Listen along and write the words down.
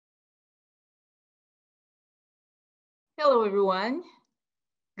Hello, everyone.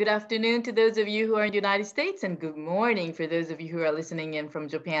 Good afternoon to those of you who are in the United States, and good morning for those of you who are listening in from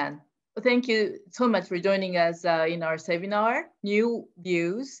Japan. Well, thank you so much for joining us in our seminar, New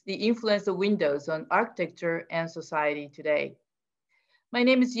Views, the Influence of Windows on Architecture and Society Today. My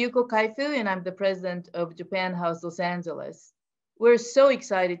name is Yuko Kaifu, and I'm the president of Japan House Los Angeles. We're so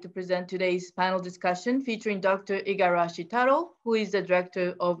excited to present today's panel discussion featuring Dr. Igarashi Tarō, who is the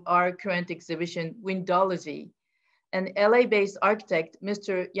director of our current exhibition, Windowology, and LA-based architect,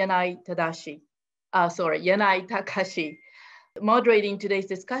 Mr. Yanai Takashi. Moderating today's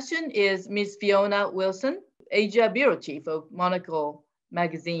discussion is Ms. Fiona Wilson, Asia Bureau Chief of Monocle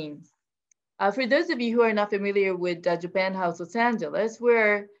magazine. For those of you who are not familiar with Japan House Los Angeles,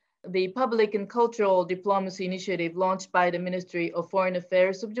 we're the public and cultural diplomacy initiative launched by the Ministry of Foreign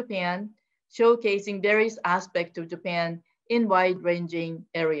Affairs of Japan, showcasing various aspects of Japan in wide-ranging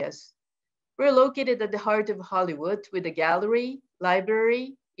areas. We're located at the heart of Hollywood with a gallery,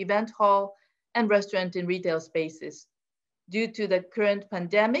 library, event hall, and restaurant and retail spaces. Due to the current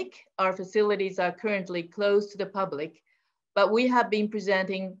pandemic, our facilities are currently closed to the public, but we have been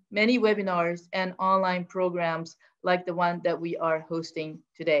presenting many webinars and online programs like the one that we are hosting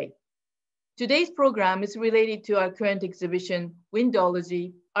today. Today's program is related to our current exhibition,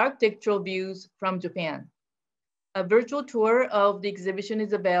 Windowology, Architectural Views from Japan. A virtual tour of the exhibition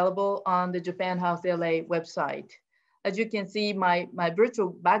is available on the Japan House LA website. As you can see, my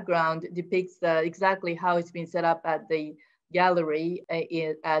virtual background depicts exactly how it's been set up at the gallery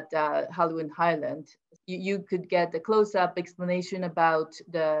at Hollywood Highland. You could get a close-up explanation about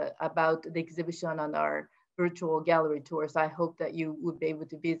the exhibition on our virtual gallery tours. I hope that you would be able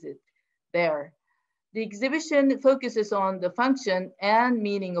to visit there. The exhibition focuses on the function and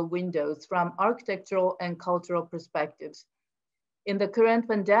meaning of windows from architectural and cultural perspectives. In the current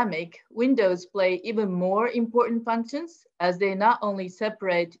pandemic, windows play even more important functions as they not only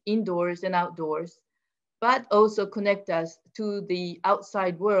separate indoors and outdoors, but also connect us to the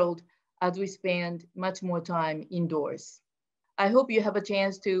outside world as we spend much more time indoors. I hope you have a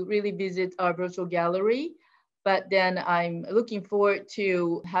chance to really visit our virtual gallery, but then I'm looking forward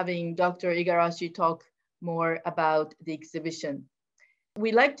to having Dr. Igarashi talk more about the exhibition.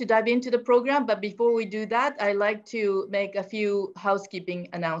 We'd like to dive into the program, but before we do that, I'd like to make a few housekeeping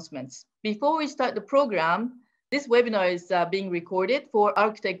announcements. Before we start the program, this webinar is being recorded for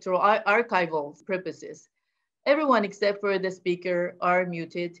architectural archival purposes. Everyone except for the speaker are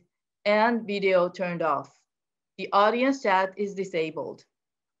muted and video turned off. The audience chat is disabled.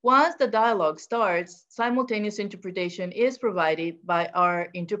 Once the dialogue starts, simultaneous interpretation is provided by our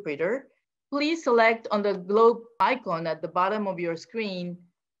interpreter. Please select on the globe icon at the bottom of your screen,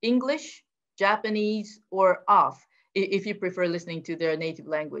 English, Japanese, or off, if you prefer listening to their native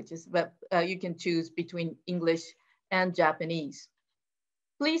languages, but you can choose between English and Japanese.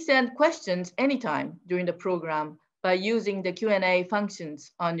 Please send questions anytime during the program by using the Q&A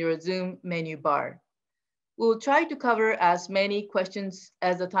functions on your Zoom menu bar. We'll try to cover as many questions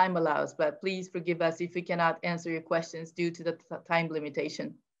as the time allows, but please forgive us if we cannot answer your questions due to the time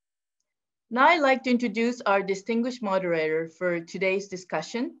limitation. Now I'd like to introduce our distinguished moderator for today's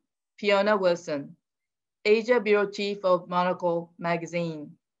discussion, Fiona Wilson, Asia Bureau Chief of Monocle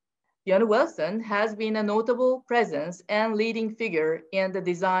magazine. Fiona Wilson has been a notable presence and leading figure in the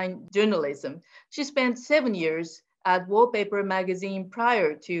design journalism. She spent 7 years at Wallpaper magazine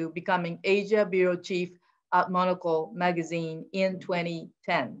prior to becoming Asia Bureau Chief at Monocle magazine in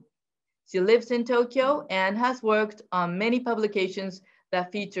 2010. She lives in Tokyo and has worked on many publications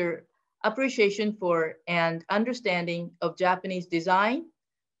that feature appreciation for and understanding of Japanese design,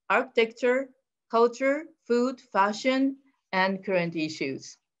 architecture, culture, food, fashion, and current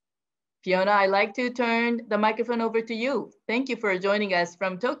issues. Fiona, I'd like to turn the microphone over to you. Thank you for joining us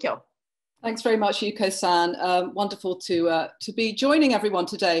from Tokyo. Thanks very much, Yuko-san. Wonderful to be joining everyone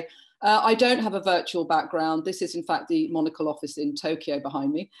today. I don't have a virtual background. This is in fact the Monocle office in Tokyo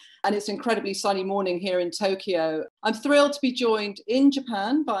behind me. And it's an incredibly sunny morning here in Tokyo. I'm thrilled to be joined in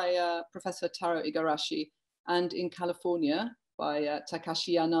Japan by Professor Tarō Igarashi and in California by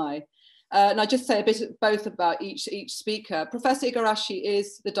Takashi Yanai. And I just say a bit both about each speaker. Professor Igarashi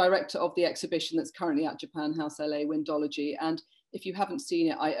is the director of the exhibition that's currently at Japan House LA, Windowology. And if you haven't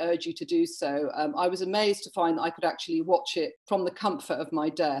seen it, I urge you to do so. I was amazed to find that I could actually watch it from the comfort of my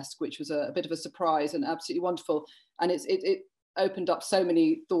desk, which was a bit of a surprise and absolutely wonderful. And it opened up so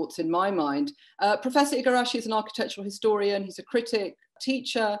many thoughts in my mind. Professor Igarashi is an architectural historian. He's a critic,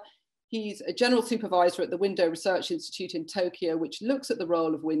 teacher. He's a general supervisor at the Window Research Institute in Tokyo, which looks at the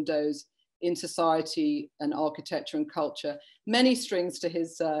role of windows in society and architecture and culture. Many strings to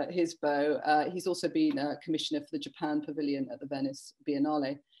his bow. He's also been a commissioner for the Japan Pavilion at the Venice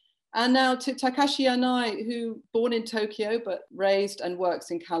Biennale. And now to Takashi Yanai, who born in Tokyo but raised and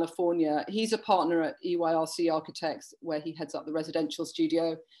works in California. He's a partner at EYRC Architects, where he heads up the residential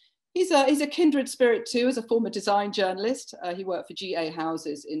studio. He's a kindred spirit too, as a former design journalist. He worked for GA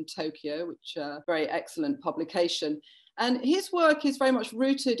Houses in Tokyo, which very excellent publication. And his work is very much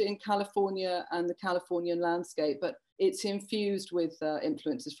rooted in California and the Californian landscape, but it's infused with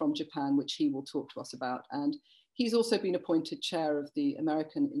influences from Japan, which he will talk to us about. And he's also been appointed chair of the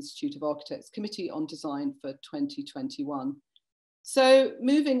American Institute of Architects Committee on Design for 2021. So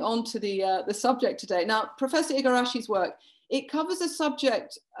moving on to the subject today. Now, Professor Igarashi's work, it covers a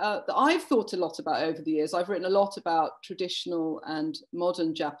subject that I've thought a lot about over the years. I've written a lot about traditional and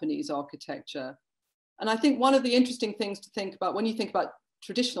modern Japanese architecture. And I think one of the interesting things to think about when you think about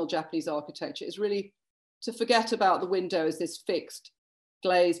traditional Japanese architecture is really to forget about the window as this fixed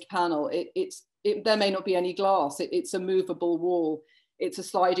glazed panel. There may not be any glass. It's a movable wall. It's a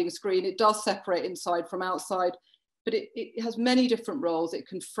sliding screen. It does separate inside from outside, but it has many different roles. It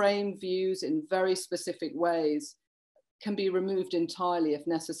can frame views in very specific ways, can be removed entirely if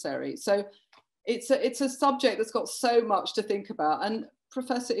necessary. So it's a subject that's got so much to think about. And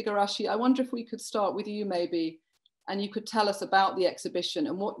Professor Igarashi, I wonder if we could start with you maybe, and you could tell us about the exhibition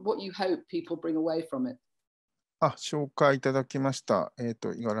and what you hope people bring away from it. 紹介いただきました。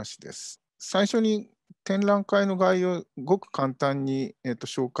五十嵐です。最初に展覧会の概要をごく簡単に、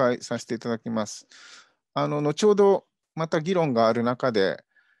紹介させていただきます。後ほどまた議論がある中で、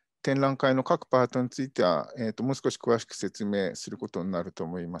展覧会の各パートについては、もう少し詳しく説明することになると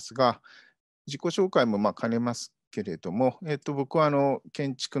思いますが、自己紹介も兼ねますけれども、僕は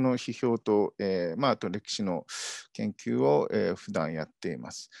建築の批評と、あと歴史の研究を、普段やってい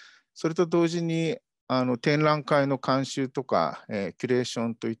ます。それと同時に展覧会の監修とか、キュレーショ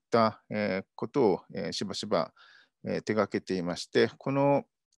ンといった、ことを、しばしば、手がけていまして、この、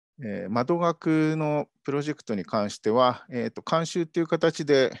窓枠のプロジェクトに関しては、監修という形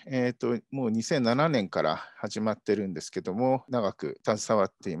で、もう2007年から始まってるんですけども、長く携わ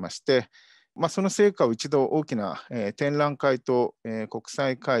っていまして、その成果を一度大きな、展覧会と、国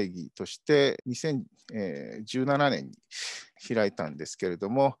際会議として2017年に開いたんですけれど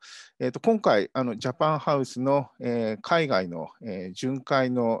も、今回ジャパンハウスの、海外の、巡回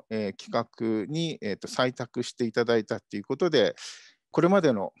の、企画に、採択していただいたということで、これま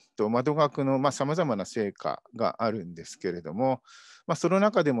での窓枠のさまざまな成果があるんですけれども、その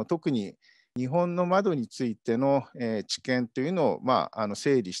中でも特に日本の窓についての知見というのを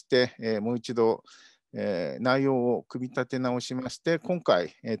整理してもう一度内容を組み立て直しまして、今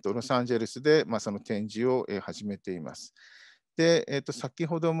回ロサンゼルスでその展示を始めています。で、先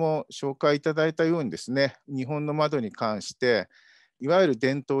ほども紹介いただいたようにですね、日本の窓に関していわゆる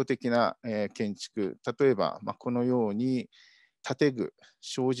伝統的な建築、例えばこのように建具、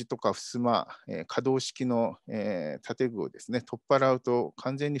障子とか襖、可動式の建具をですね、取っ払うと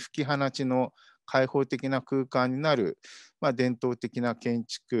完全に吹き放ちの開放的な空間になる、伝統的な建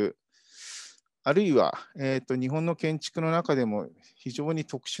築、あるいは、日本の建築の中でも非常に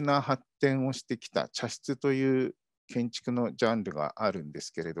特殊な発展をしてきた茶室という建築のジャンルがあるんで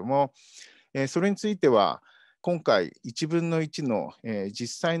すけれども、それについては今回1分の1の、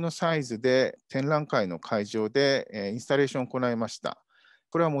実際のサイズで展覧会の会場で、インスタレーションを行いました。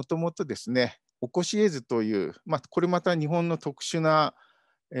これはもともとですね、おこし絵図という、これまた日本の特殊な、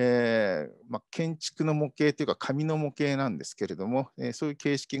建築の模型というか紙の模型なんですけれども、そういう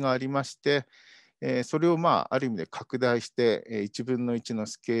形式がありまして、それをある意味で拡大して1分の1の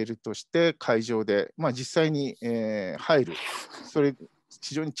スケールとして会場で、実際に、入る、それ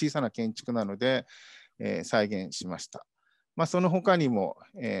非常に小さな建築なので、再現しました。その他にも、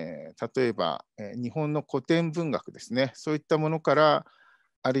例えば、日本の古典文学ですね、そういったものから、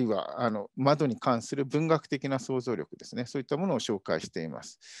あるいは窓に関する文学的な想像力ですね、そういったものを紹介していま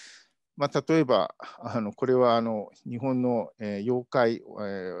す。例えばこれは日本の、妖怪、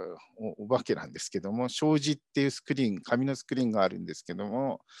お化けなんですけども、障子っていうスクリーン、紙のスクリーンがあるんですけど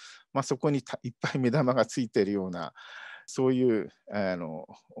も、そこにいっぱい目玉がついているような、そういう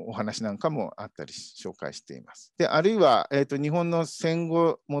お話なんかもあったり紹介しています。で、あるいは、日本の戦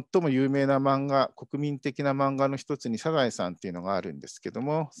後最も有名な漫画、国民的な漫画の一つにサザエさんっていうのがあるんですけど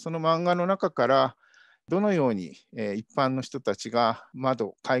も、その漫画の中からどのように、一般の人たちが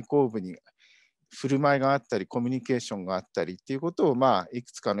窓、開口部に振る舞いがあったり、コミュニケーションがあったりっていうことを、い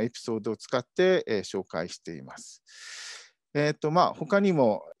くつかのエピソードを使って、紹介しています。他に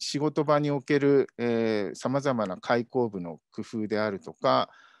も仕事場におけるさまざまな開口部の工夫であるとか、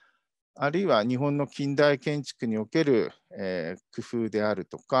あるいは日本の近代建築における、工夫である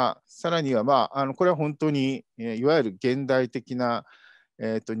とか、さらには、これは本当に、いわゆる現代的な、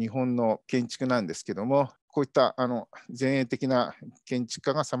日本の建築なんですけども、こういった前衛的な建築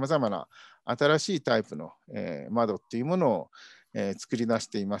家がさまざまな新しいタイプの、窓っていうものを、作り出し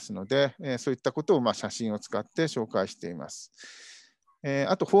ていますので、そういったことを、写真を使って紹介しています。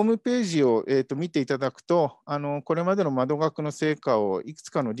あと、ホームページを、見ていただくと、これまでの窓学の成果をいくつ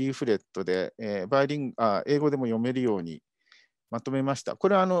かのリーフレットで、英語でも読めるようにまとめました。こ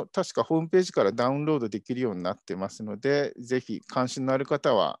れは確かホームページからダウンロードできるようになってますので、ぜひ関心のある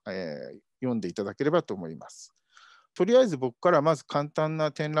方は、読んでいただければと思います。とりあえず僕からまず簡単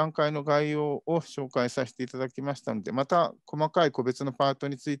な展覧会の概要を紹介させていただきましたので、また細かい個別のパート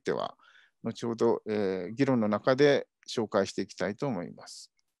については、後ほど、議論の中で紹介していきたいと思いま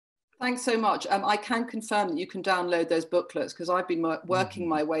す。Thanks so much. I can confirm that you can download those booklets because I've been working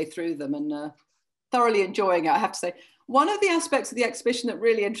my way through them and thoroughly enjoying it, I have to say. One of the aspects of the exhibition that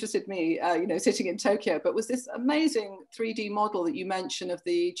really interested me, sitting in Tokyo, but was this amazing 3D model that you mentioned of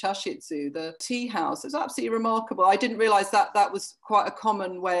the chashitsu, the Teahouse. It's absolutely remarkable. I didn't realize that that was quite a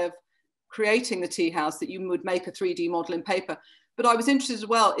common way of creating the Teahouse, that you would make a 3D model in paper. But I was interested as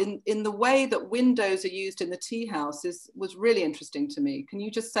well in the way that windows are used in the Teahouse was really interesting to me. Can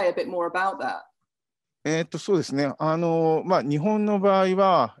you just say a bit more about that? そうですね。日本の場合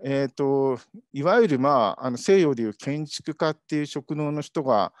は、いわゆる、西洋でいう建築家っていう職能の人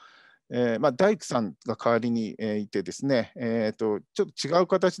が、大工さんが代わりに、いてですね、ちょっと違う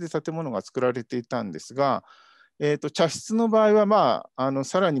形で建物が作られていたんですが、茶室の場合は、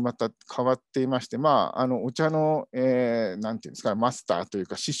さらにまた変わっていまして、お茶の、なんていうんですか、マスターという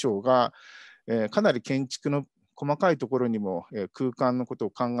か師匠が、かなり建築の細かいところにも、空間のことを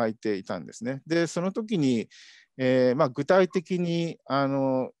考えていたんですね。で、その時に、具体的に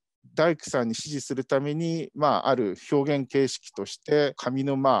大工さんに指示するために、ある表現形式として紙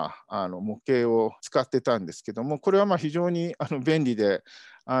の、模型を使ってたんですけども、これは非常に便利で、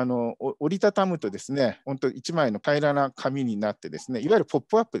折りたたむとですね、本当1枚の平らな紙になってですね、いわゆるポッ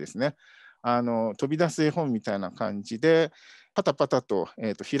プアップですね、飛び出す絵本みたいな感じで、パタパタと、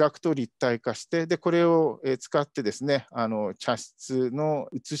開くと立体化して、でこれを、使ってですね、茶室の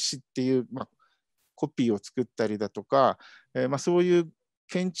写しっていう、コピーを作ったりだとか、そういう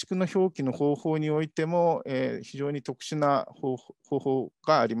建築の表記の方法においても、非常に特殊な方法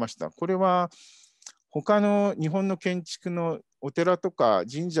がありました。これは他の日本の建築のお寺とか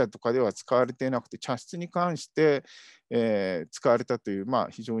神社とかでは使われていなくて、茶室に関して、使われたという、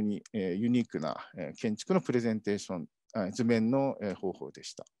非常に、ユニークな、建築のプレゼンテーション、図面の、方法で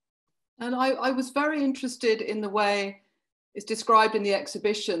した。And I was very interested in the way it's described in the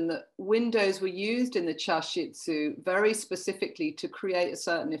exhibition that windows were used in the chashitsu very specifically to create a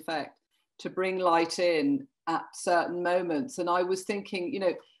certain effect, to bring light in at certain moments. And I was thinking,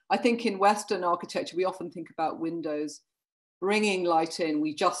 I think in Western architecture, we often think about windows bringing light in.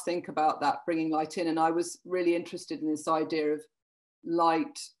 We just think about that, bringing light in. And I was really interested in this idea of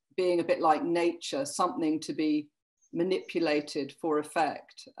light being a bit like nature, something to be manipulated for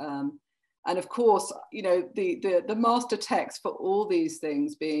effect. And of course, the master text for all these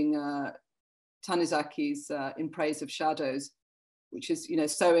things being Tanizaki's In Praise of Shadows, which is,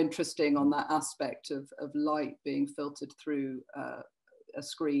 so interesting on that aspect of light being filtered through a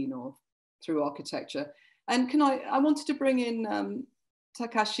screen or through architecture. And I wanted to bring in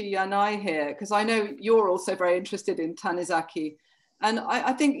Takashi Yanai here, because I know you're also very interested in Tanizaki. And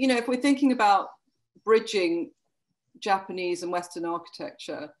I think, if we're thinking about bridging Japanese and Western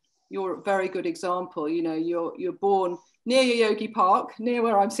architecture, you're a very good example. You're born near Yoyogi Park, near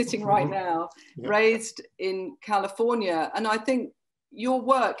where I'm sitting right now, raised in California. And I think your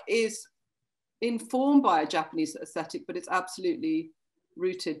work is informed by a Japanese aesthetic, but it's absolutely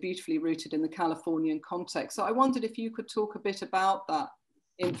beautifully rooted in the Californian context. So I wondered if you could talk a bit about that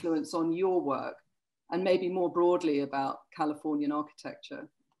influence on your work and maybe more broadly about Californian architecture.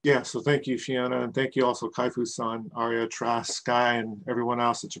 Yeah, so thank you, Fiona, and thank you also Kaifu-san, Aria, Trask, Sky, and everyone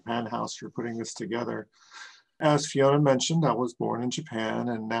else at Japan House for putting this together. As Fiona mentioned, I was born in Japan,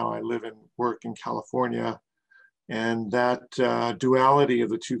 and now I live and work in California. And that duality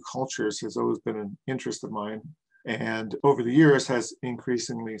of the two cultures has always been an interest of mine, and over the years has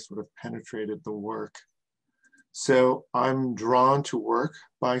increasingly sort of penetrated the work. So I'm drawn to work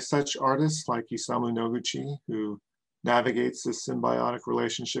by such artists like Isamu Noguchi, who navigates this symbiotic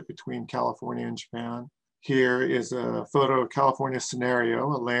relationship between California and Japan. Here is a photo of California Scenario,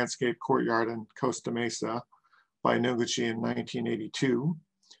 a landscape courtyard in Costa Mesa by Noguchi in 1982.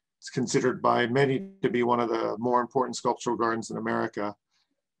 It's considered by many to be one of the more important sculptural gardens in America.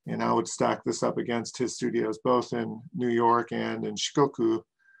 And I would stack this up against his studios, both in New York and in Shikoku.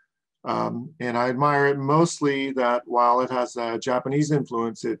 And I admire it mostly that while it has a Japanese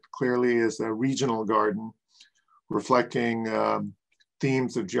influence, it clearly is a regional garden reflecting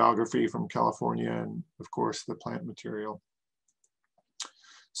themes of geography from California and of course the plant material.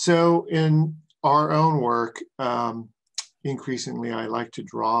 So in our own work, increasingly I like to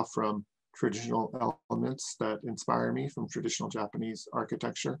draw from traditional elements that inspire me from traditional Japanese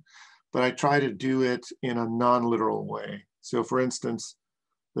architecture, but I try to do it in a non-literal way. So for instance,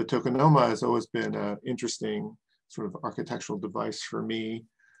 the tokonoma has always been an interesting sort of architectural device for me.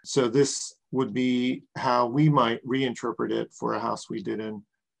 So this would be how we might reinterpret it for a house we did in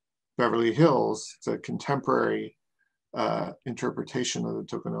Beverly Hills. It's a contemporary interpretation of the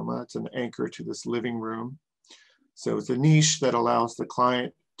tokonoma. It's an anchor to this living room. So it's a niche that allows the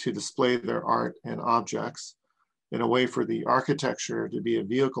client to display their art and objects in a way for the architecture to be a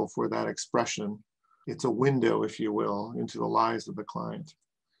vehicle for that expression. It's a window, if you will, into the lives of the client.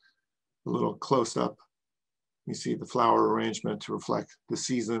 A little close up, you see the flower arrangement to reflect the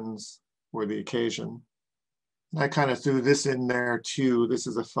seasons or the occasion. And I kind of threw this in there too. This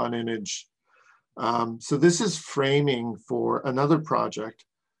is a fun image. So this is framing for another project,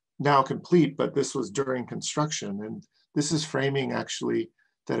 now complete, but this was during construction. And this is framing actually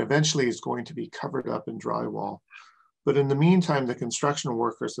that eventually is going to be covered up in drywall. But in the meantime, the construction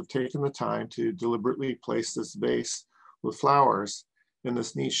workers have taken the time to deliberately place this vase with flowers in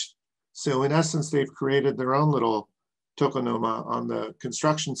this niche. So in essence, they've created their own little tokonoma on the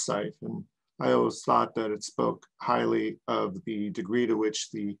construction site. And I always thought that it spoke highly of the degree to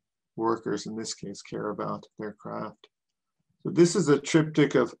which the workers in this case care about their craft. So this is a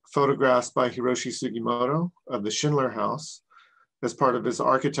triptych of photographs by Hiroshi Sugimoto of the Schindler House as part of his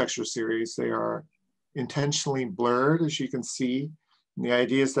architecture series. They are intentionally blurred, as you can see. And the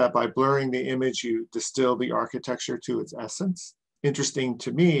idea is that by blurring the image, you distill the architecture to its essence. Interesting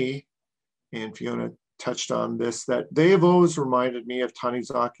to me, and Fiona touched on this, that they have always reminded me of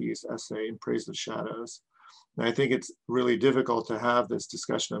Tanizaki's essay in Praise of Shadows. And I think it's really difficult to have this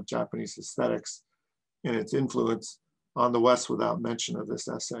discussion of Japanese aesthetics and its influence on the West without mention of this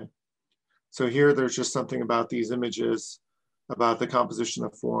essay. So here there's just something about these images, about the composition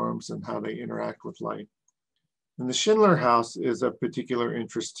of forms and how they interact with light. And the Schindler House is of particular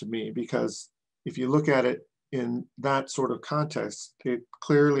interest to me because if you look at it in that sort of context, it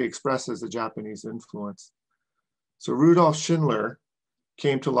clearly expresses a Japanese influence. So Rudolf Schindler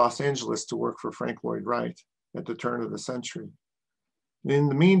came to Los Angeles to work for Frank Lloyd Wright at the turn of the century. In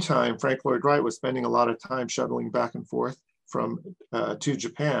the meantime, Frank Lloyd Wright was spending a lot of time shuttling back and forth to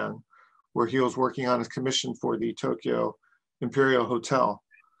Japan, where he was working on his commission for the Tokyo Imperial Hotel,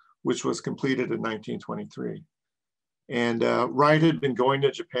 which was completed in 1923. And Wright had been going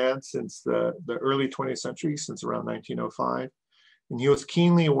to Japan since the early 20th century, since around 1905. And he was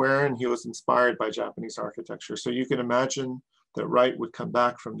keenly aware and he was inspired by Japanese architecture. So you can imagine that Wright would come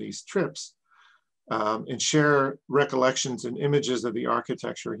back from these trips and share recollections and images of the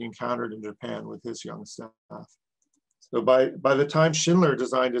architecture he encountered in Japan with his young staff. So by the time Schindler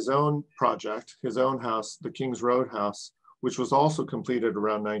designed his own project, his own house, the King's Road House, which was also completed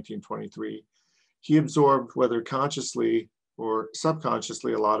around 1923, he absorbed, whether consciously or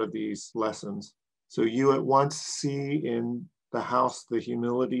subconsciously, a lot of these lessons. So you at once see in the house the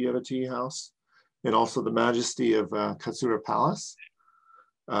humility of a tea house and also the majesty of Katsura Palace.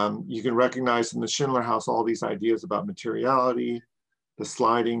 You can recognize in the Schindler House all these ideas about materiality, the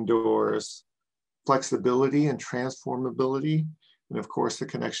sliding doors, flexibility and transformability, and of course the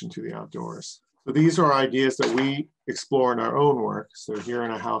connection to the outdoors. So these are ideas that we explore in our own work. So here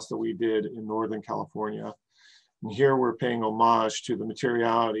in a house that we did in Northern California, and here we're paying homage to the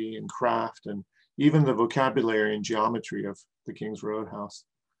materiality and craft and even the vocabulary and geometry of the King's Road House.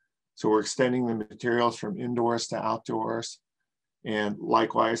 So we're extending the materials from indoors to outdoors, and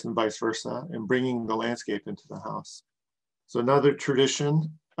likewise and vice versa, and bringing the landscape into the house. So another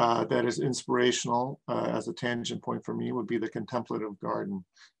tradition that is inspirational as a tangent point for me would be the contemplative garden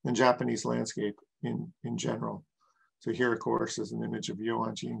and Japanese landscape in general. So here, of course, is an image of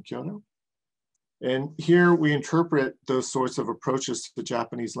Yoanji in Kyoto. And here we interpret those sorts of approaches to the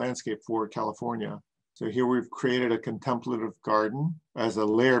Japanese landscape for California. So here we've created a contemplative garden as a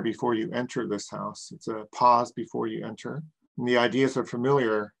layer before you enter this house. It's a pause before you enter. And the ideas are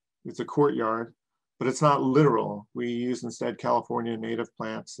familiar. It's a courtyard, but it's not literal. We use instead California native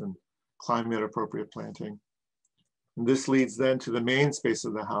plants and climate appropriate planting. And this leads then to the main space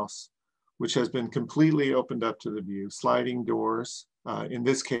of the house, which has been completely opened up to the view. Sliding doors, in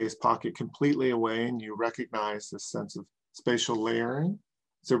this case, pocket completely away, and you recognize this sense of spatial layering.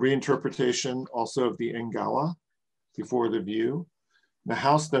 It's a reinterpretation also of the Engawa before the view. The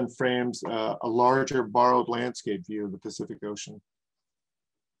house then frames a larger borrowed landscape view of the Pacific Ocean.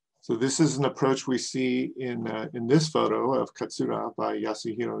 So this is an approach we see in this photo of Katsura by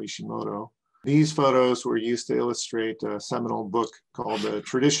Yasuhiro Ishimoto. These photos were used to illustrate a seminal book called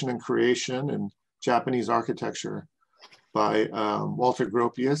Tradition and Creation in Japanese Architecture by Walter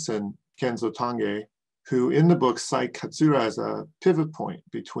Gropius and Kenzo Tange, who in the book cite Katsura as a pivot point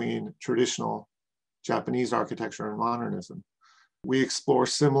between traditional Japanese architecture and modernism. We explore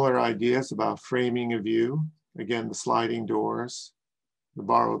similar ideas about framing a view, again, the sliding doors, the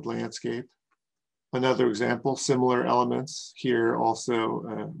borrowed landscape. Another example, similar elements here, also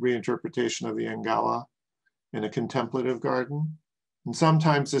a reinterpretation of the Engawa in a contemplative garden. And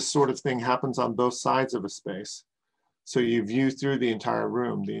sometimes this sort of thing happens on both sides of a space. So you view through the entire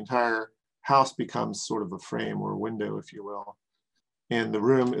room. The entire house becomes sort of a frame or a window, if you will. And the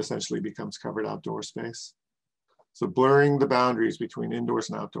room essentially becomes covered outdoor space. So blurring the boundaries between indoors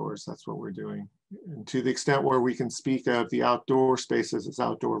and outdoors, that's what we're doing. And to the extent where we can speak of the outdoor spaces as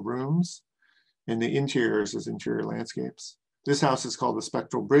outdoor rooms and the interiors as interior landscapes. This house is called the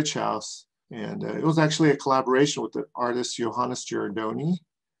Spectral Bridge House. And it was actually a collaboration with the artist Johannes Giordoni.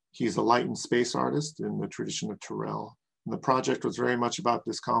 He's a light and space artist in the tradition of Tarō. And the project was very much about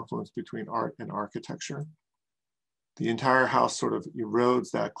this confluence between art and architecture. The entire house sort of erodes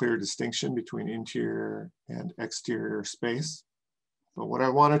that clear distinction between interior and exterior space. But what I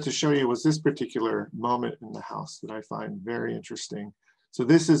wanted to show you was this particular moment in the house that I find very interesting. So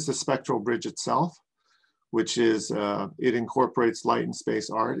this is the spectral bridge itself, which is, it incorporates light and space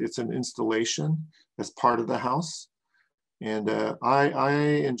art. It's an installation as part of the house. And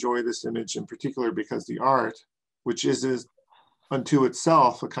I enjoy this image in particular because the art, which is unto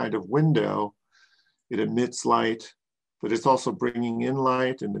itself a kind of window, it emits light, but it's also bringing in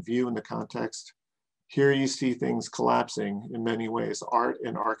light and the view and the context. Here you see things collapsing in many ways, art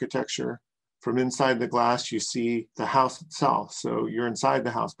and architecture. From inside the glass, you see the house itself. So you're inside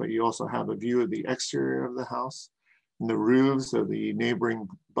the house, but you also have a view of the exterior of the house and the roofs of the neighboring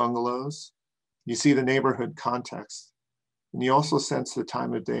bungalows. You see the neighborhood context. And you also sense the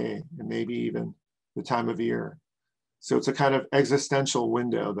time of day and maybe even the time of year. So it's a kind of existential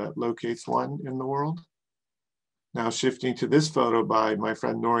window that locates one in the world. Now shifting to this photo by my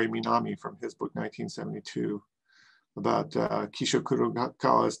friend Nori Minami from his book 1972 about Kisho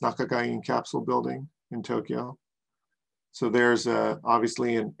Kurokawa's Nakagain capsule building in Tokyo. So there's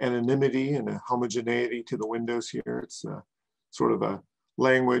obviously an anonymity and a homogeneity to the windows here. It's sort of a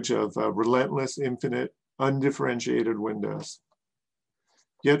language of relentless, infinite, undifferentiated windows.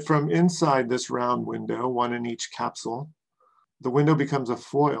 Yet from inside this round window, one in each capsule, the window becomes a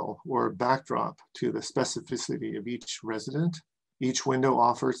foil or a backdrop to the specificity of each resident. Each window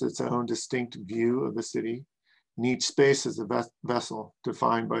offers its own distinct view of the city, and each space is a vessel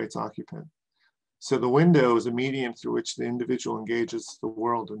defined by its occupant. So the window is a medium through which the individual engages the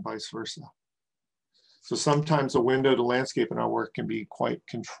world and vice versa. So sometimes a window to landscape in our work can be quite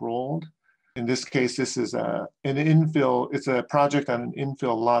controlled. In this case, this is an infill, it's a project on an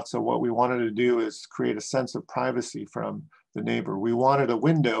infill lot. So what we wanted to do is create a sense of privacy from the neighbor. We wanted a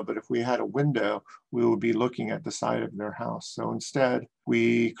window, but if we had a window, we would be looking at the side of their house. So instead,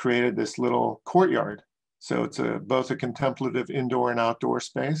 we created this little courtyard. So it's both a contemplative indoor and outdoor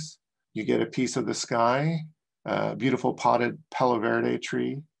space. You get a piece of the sky, a beautiful potted Palo Verde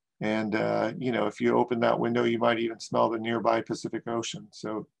tree. And if you open that window, you might even smell the nearby Pacific Ocean.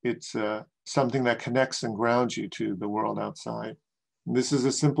 So it's something that connects and grounds you to the world outside. And this is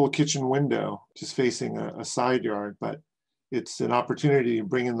a simple kitchen window, just facing a side yard, but it's an opportunity to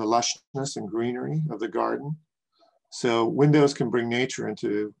bring in the lushness and greenery of the garden. So windows can bring nature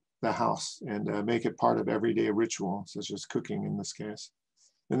into the house and make it part of everyday ritual, such as cooking in this case.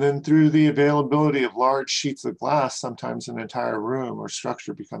 And then through the availability of large sheets of glass, sometimes an entire room or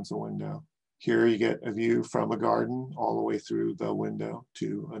structure becomes a window. Here you get a view from a garden all the way through the window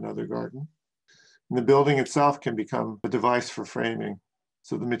to another garden. And the building itself can become a device for framing.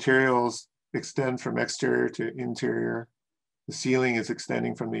 So the materials extend from exterior to interior. The ceiling is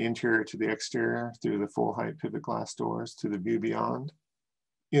extending from the interior to the exterior through the full height pivot glass doors to the view beyond.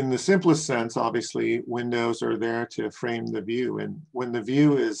 In the simplest sense, obviously, windows are there to frame the view. And when the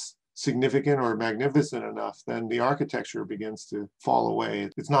view is significant or magnificent enough, then the architecture begins to fall away.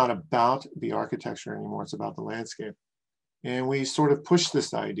 It's not about the architecture anymore, it's about the landscape. And we sort of push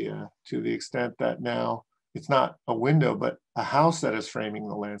this idea to the extent that now it's not a window, but a house that is framing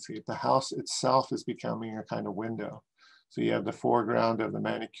the landscape. The house itself is becoming a kind of window. So you have the foreground of the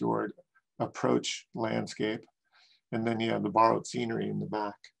manicured approach landscape. And then you have the borrowed scenery in the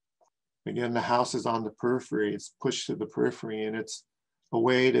back. Again, the house is on the periphery. It's pushed to the periphery, and it's a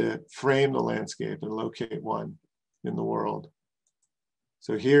way to frame the landscape and locate one in the world.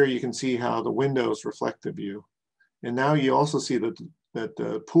 So here you can see how the windows reflect the view. And now you also see that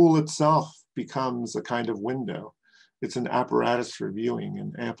the pool itself becomes a kind of window. It's an apparatus for viewing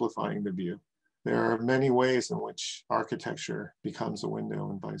and amplifying the view. There are many ways in which architecture becomes a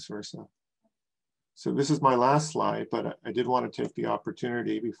window and vice versa. So this is my last slide, but I did want to take the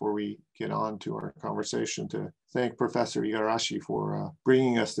opportunity before we get on to our conversation to thank Professor Igarashi for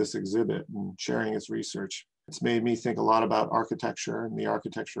bringing us this exhibit and sharing his research. It's made me think a lot about architecture and the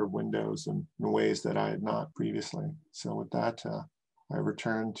architecture of windows in ways that I had not previously. So with that, I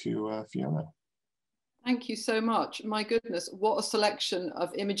return to Fiona. Thank you so much. My goodness, what a selection of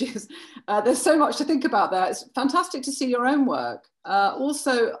images. There's so much to think about there. It's fantastic to see your own work.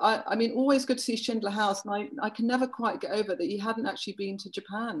 Also, I mean, always good to see Schindler House. And I can never quite get over that you hadn't actually been to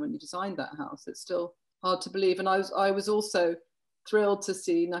Japan when you designed that house. It's still hard to believe. And I was also thrilled to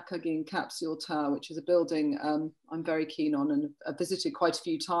see Nakagin Capsule Tower, which is a building I'm very keen on and I've visited quite a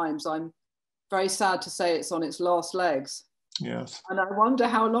few times. I'm very sad to say it's on its last legs. Yes. And I wonder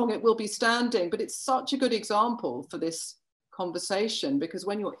how long it will be standing, but it's such a good example for this conversation, because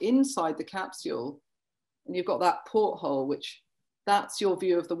when you're inside the capsule and you've got that porthole, which that's your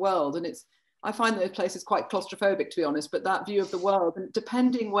view of the world. And I find those places quite claustrophobic, to be honest, but that view of the world, and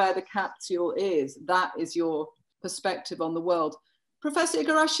depending where the capsule is, that is your perspective on the world. Professor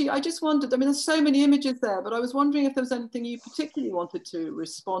Igarashi, I just wondered, I mean, there's so many images there, but I was wondering if there was anything you particularly wanted to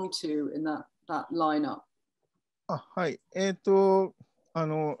respond to in that lineup. はい。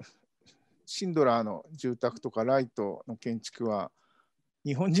シンドラーの住宅とかライトの建築は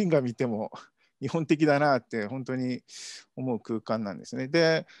日本人が見ても日本的だなって本当に思う空間なんですね。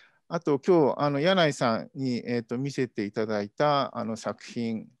で、あと今日柳井さんに、見せていただいた作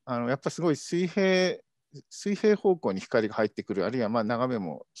品、やっぱすごい水平方向に光が入ってくる、あるいはまあ眺め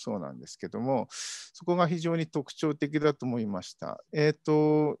もそうなんですけども、そこが非常に特徴的だと思いました。ち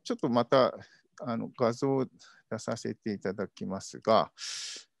ょっとまた画像を出させていただきますが、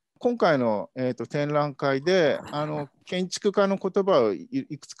今回の、展覧会で建築家の言葉を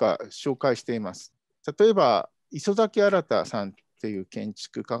いくつか紹介しています。例えば磯崎新さんっていう建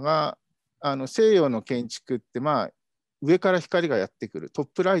築家が西洋の建築ってまあ上から光がやってくるトッ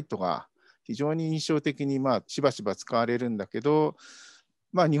プライトが非常に印象的にまあしばしば使われるんだけど、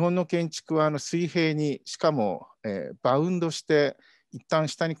まあ、日本の建築は水平にしかも、バウンドして一旦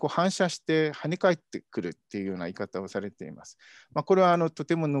下にこう反射して跳ね返ってくるっていうような言い方をされています。まあ、これはと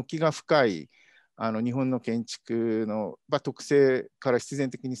ても軒が深い日本の建築の、特性から必然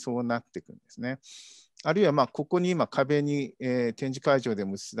的にそうなっていくんですね。あるいはまあここに今壁に、展示会場で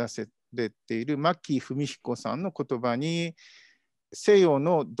も映し出されている牧文彦さんの言葉に西洋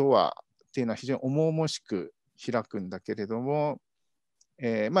のドアっていうのは非常に重々しく開くんだけれども、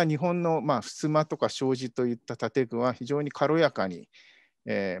まあ、日本の襖とか障子といった建具は非常に軽やかに、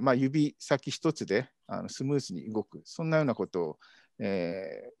まあ、指先一つでスムーズに動く、そんなようなことを、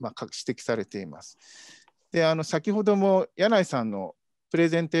まあ、指摘されています。で先ほども柳井さんのプレ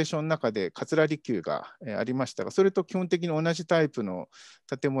ゼンテーションの中で桂離宮がありましたが、それと基本的に同じタイプの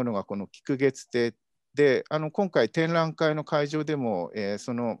建物がこの菊月亭で、今回展覧会の会場でも、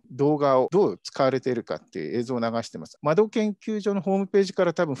その動画をどう使われているかっていう映像を流しています。窓研究所のホームページか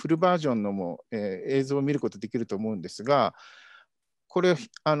ら多分フルバージョンのも、映像を見ることできると思うんですが、これ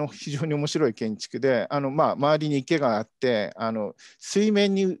非常に面白い建築でまあ、周りに池があって水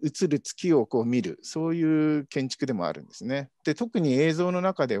面に映る月をこう見る、そういう建築でもあるんですね。で特に映像の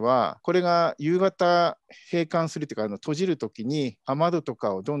中ではこれが夕方閉館するというか閉じるときに雨窓と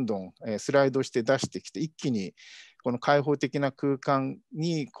かをどんどんスライドして出してきて、一気にこの開放的な空間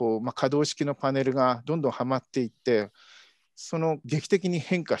にこう、可動式のパネルがどんどんはまっていって、その劇的に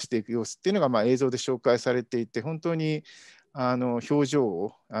変化していく様子っていうのが映像で紹介されていて、本当に表情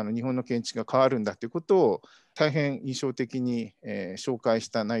を日本の建築が変わるんだということを大変印象的に、紹介し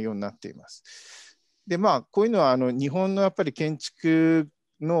た内容になっています。でこういうのは日本のやっぱり建築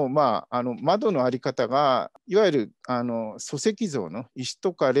の、窓の在り方がいわゆる礎石像の石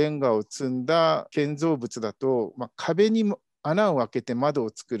とかレンガを積んだ建造物だと、壁に穴を開けて窓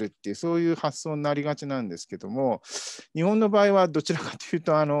を作るっていうそういう発想になりがちなんですけども、日本の場合はどちらかという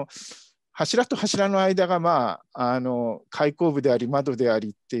と柱と柱の間が開口部であり窓であり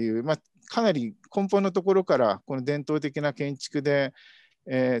っていう、かなり根本のところからこの伝統的な建築で、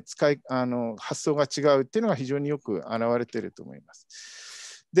発想が違うっていうのが非常によく表れていると思いま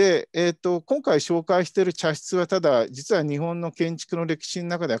す。で、今回紹介している茶室はただ実は日本の建築の歴史の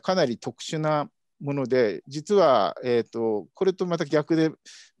中ではかなり特殊なもので、実は、これとまた逆で、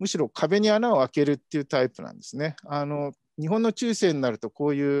むしろ壁に穴を開けるっていうタイプなんですね。日本の中世になるとこ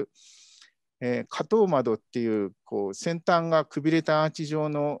ういう、花頭窓っていう、先端がくびれたアーチ状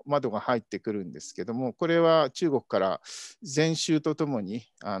の窓が入ってくるんですけども、これは中国から禅宗とともに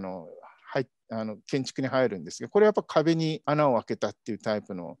建築に入るんですが、これはやっぱ壁に穴を開けたっていうタイ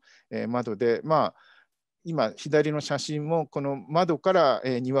プの、窓で、まあ今左の写真もこの窓から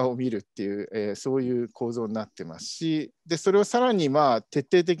庭を見るっていうそういう構造になってますし、でそれをさらに徹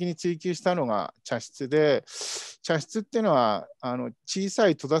底的に追求したのが茶室で、茶室っていうのは小さ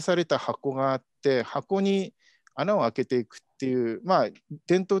い閉ざされた箱があって、箱に穴を開けていくっていう、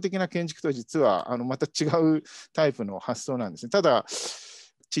伝統的な建築とは実はまた違うタイプの発想なんですね。ただ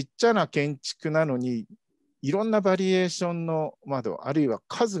ちっちゃな建築なのにいろんなバリエーションの窓、あるいは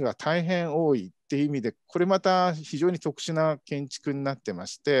数が大変多いっていう意味で、これまた非常に特殊な建築になってま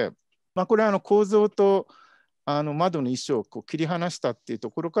して、これは構造と窓の衣装を切り離したっていうと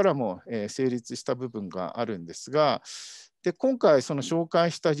ころからも成立した部分があるんですが、で今回その紹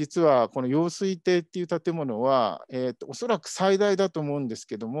介した実はこの揚水亭っていう建物は、おそらく最大だと思うんです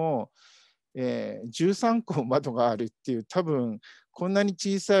けども、13個窓があるっていう、多分こんなに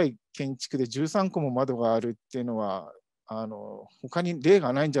小さい建築で13個も窓があるっていうのは他に例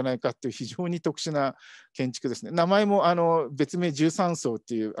がないんじゃないかっていう非常に特殊な建築ですね。名前も別名13層っ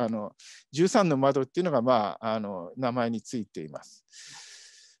ていう13の窓っていうのが名前についています。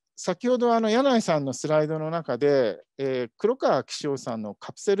先ほど柳井さんのスライドの中で、黒川紀章さんの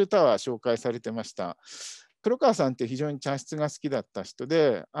カプセルタワー紹介されてました。黒川さんって非常に茶室が好きだった人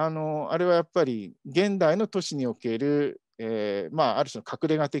で、あれはやっぱり現代の都市における、ある種の隠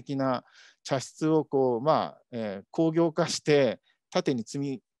れ家的な茶室を工業化して縦に積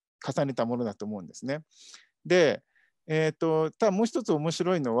み重ねたものだと思うんですね。で、ただもう一つ面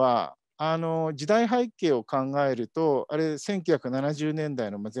白いのは時代背景を考えると、あれ1970年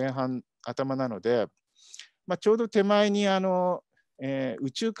代の前半頭なので、ちょうど手前に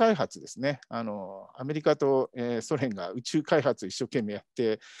宇宙開発ですね、アメリカと、ソ連が宇宙開発を一生懸命やっ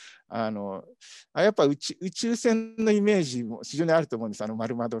てやっぱ宇宙船のイメージも非常にあると思うんです、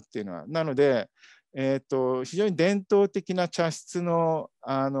丸窓っていうのは。なので、非常に伝統的な茶室の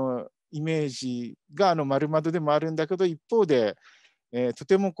イメージが丸窓でもあるんだけど、一方で、と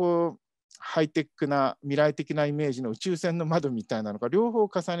てもハイテクな未来的なイメージの宇宙船の窓みたいなのが両方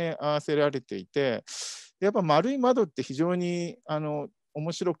重ね合わせられていて、やっぱ丸い窓って非常に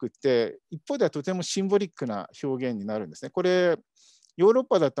面白くって、一方ではとてもシンボリックな表現になるんですね。これヨーロッ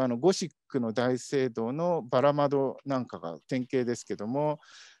パだとゴシックの大聖堂のバラ窓なんかが典型ですけども、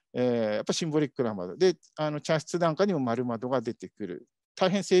やっぱシンボリックな窓で茶室なんかにも丸窓が出てくる、大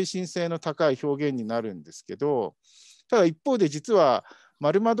変精神性の高い表現になるんですけど、ただ一方で実は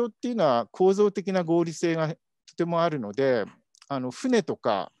丸窓っていうのは構造的な合理性がとてもあるので、船と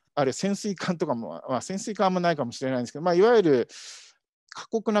かあるいは潜水艦とかも、潜水艦はあんまないかもしれないんですけど、いわゆる過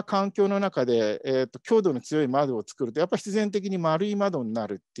酷な環境の中で、強度の強い窓を作るとやっぱり必然的に丸い窓にな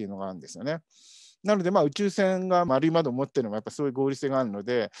るっていうのがあるんですよね。なので宇宙船が丸い窓を持っているのもやっぱそういう合理性があるの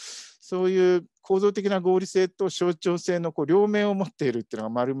で、そういう構造的な合理性と象徴性の両面を持っているっていうの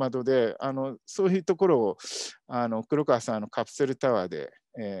が丸窓で、そういうところを黒川さんのカプセルタワーで、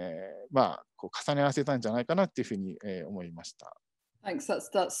重ね合わせたんじゃないかなっていうふうに、思いました。Thanks.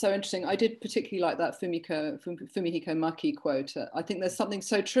 That's so interesting. I did particularly like that Fumihiko Maki quote. I think there's something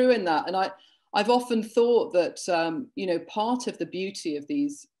so true in that, and I've often thought that part of the beauty of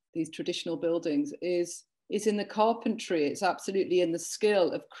these traditional buildings is in the carpentry. It's absolutely in the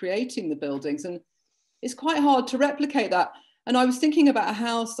skill of creating the buildings, and it's quite hard to replicate that. And I was thinking about a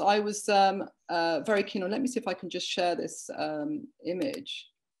house I was very keen on. Let me see if I can just share this image.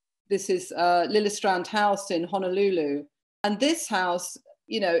 This is Lillestrand House in Honolulu. And this house,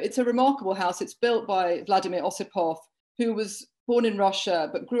 it's a remarkable house. It's built by Vladimir Osipov, who was born in Russia,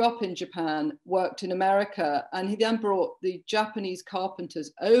 but grew up in Japan, worked in America. And he then brought the Japanese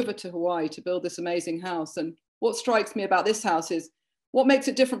carpenters over to Hawaii to build this amazing house. And what strikes me about this house is what makes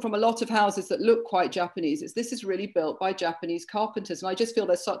it different from a lot of houses that look quite Japanese is this is really built by Japanese carpenters. And I just feel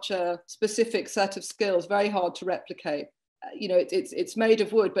there's such a specific set of skills, very hard to replicate. It's made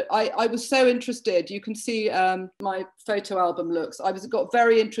of wood, but I was so interested. You can see my photo album looks. Got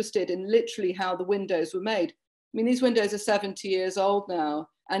very interested in literally how the windows were made. I mean, these windows are 70 years old now,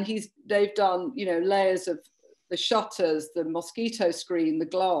 and they've done layers of the shutters, the mosquito screen, the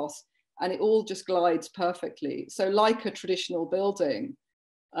glass, and it all just glides perfectly. So like a traditional building,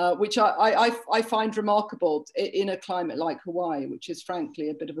 which I find remarkable in a climate like Hawaii, which is frankly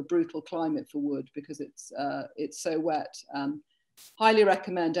a bit of a brutal climate for wood because it's so wet. highly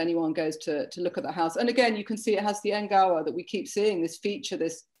recommend anyone goes to look at the house. And again, you can see it has the engawa that we keep seeing, this feature,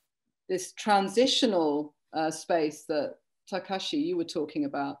 this transitional space that Takashi, you were talking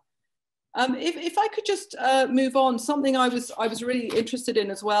about. If I could just move on, something I was really interested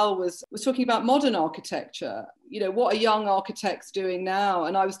in as well was talking about modern architecture. You know, what are young architects doing now?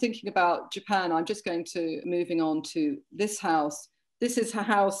 And I was thinking about Japan. I'm just moving on to this house. This is a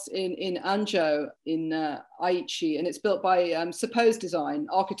house in Anjo in Aichi, and it's built by Supposed Design,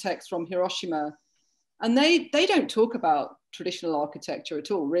 architects from Hiroshima. And they don't talk about traditional architecture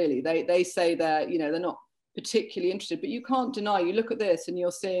at all, really. They say they're not particularly interested, but you can't deny, you look at this and you're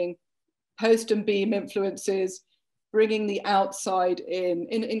seeing post and beam influences, bringing the outside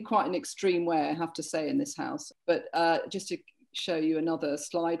in quite an extreme way, I have to say, in this house. But just to show you another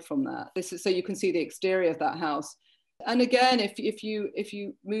slide from that, this is so you can see the exterior of that house. And again, if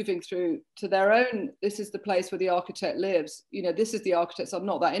you moving through to their own, this is the place where the architect lives. You know, this is the architect. So I'm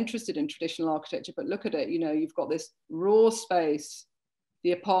not that interested in traditional architecture, but look at it. You know, you've got this raw space.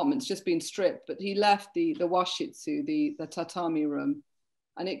 The apartment's just been stripped, but he left the washitsu, the tatami room.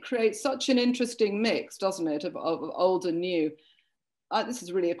 And it creates such an interesting mix, doesn't it, of old and new. This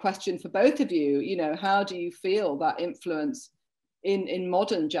is really a question for both of you. You know, how do you feel that influence in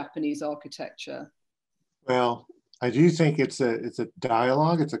modern Japanese architecture? Well, I do think it's a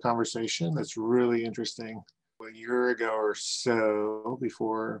dialogue, it's a conversation that's really interesting. A year ago or so,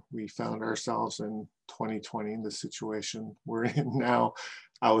 before we found ourselves in 2020, in the situation we're in now,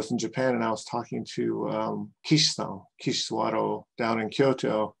 I was in Japan and I was talking to Kishi-san, Kishiwaro, down in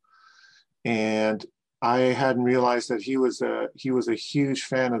Kyoto, and I hadn't realized that he was a huge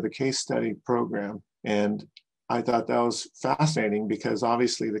fan of the case study program, and I thought that was fascinating because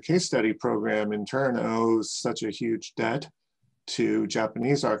obviously the case study program in turn owes such a huge debt to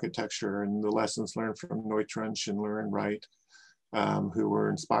Japanese architecture and the lessons learned from Neutra, Schindler, and Wright, who were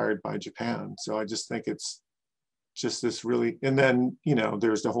inspired by Japan. So I just think it's just this really, and then, you know,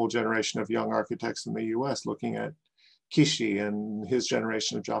 there's the whole generation of young architects in the US looking at Kishi and his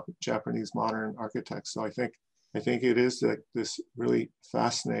generation of Japanese modern architects. So I think it is this really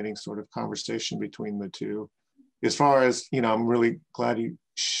fascinating sort of conversation between the two. As far as, you know, I'm really glad you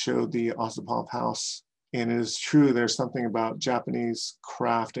showed the Osipov house. And it is true, there's something about Japanese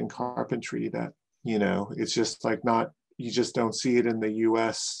craft and carpentry that, you know, it's just like you just don't see it in the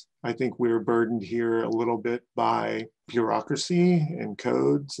US. I think we're burdened here a little bit by bureaucracy and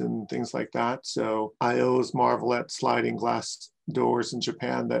codes and things like that. So I always marvel at sliding glass doors in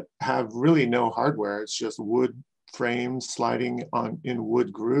Japan that have really no hardware. It's just wood frames sliding in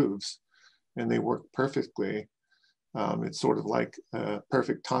wood grooves, and they work perfectly. It's sort of like a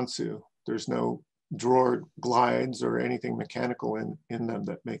perfect tansu. There's no drawer glides or anything mechanical in them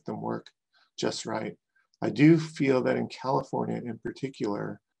that make them work just right. I do feel that in California in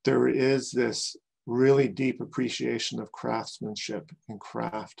particular, there is this really deep appreciation of craftsmanship and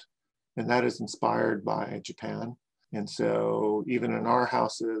craft, and that is inspired by Japan. And so even in our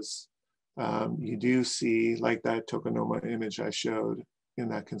houses, you do see, like that Tokonoma image I showed in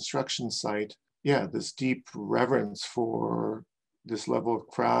that construction site, yeah, this deep reverence for this level of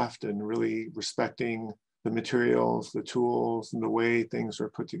craft and really respecting the materials, the tools, and the way things are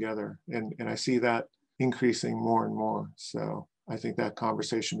put together. And I see that increasing more and more. So I think that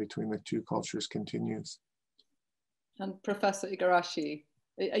conversation between the two cultures continues. And Professor Igarashi,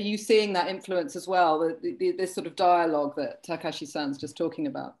 are you seeing that influence as well, this sort of dialogue that Takashi-san's just talking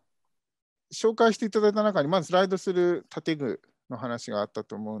about? 紹介していただいた中にまずスライドする建具の話があった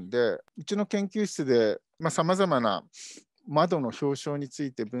と思うんで、うちの研究室でさまざまな窓の表彰につ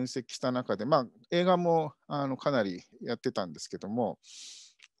いて分析した中で、映画もかなりやってたんですけども、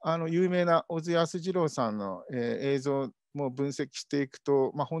有名な小津安二郎さんの、映像も分析していく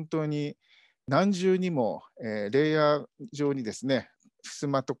と、本当に何重にも、レイヤー上にですね、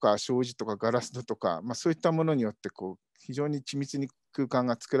襖とか障子とかガラス戸とか、そういったものによって非常に緻密に空間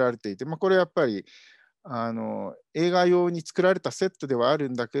が作られていて、これやっぱり映画用に作られたセットではある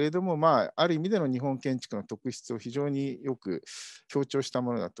んだけれども、ある意味での日本建築の特質を非常によく強調した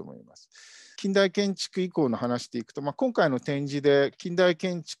ものだと思います。近代建築以降の話でいくと、今回の展示で近代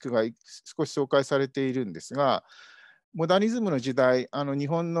建築が少し紹介されているんですが、モダニズムの時代、日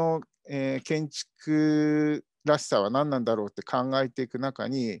本の、建築らしさは何なんだろうって考えていく中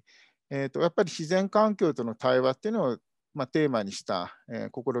に、やっぱり自然環境との対話っていうのをテーマにした、試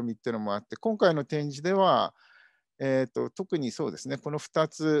みっていうのもあって、今回の展示では、特にそうですね、この2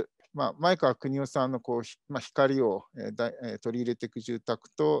つ、前川邦夫さんの光を、取り入れていく住宅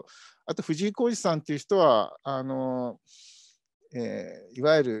と、あと藤井浩二さんっていう人は、い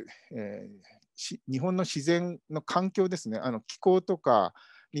わゆる、日本の自然の環境ですね、気候とか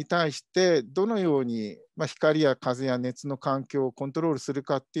に対してどのように、光や風や熱の環境をコントロールする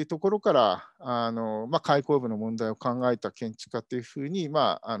かっていうところから開口部の問題を考えた建築家というふうに、位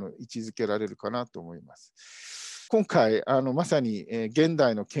置づけられるかなと思います。今回まさに現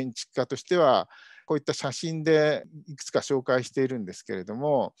代の建築家としてはこういった写真でいくつか紹介しているんですけれど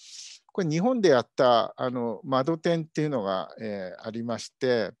も、これ日本でやった窓展っていうのがありまし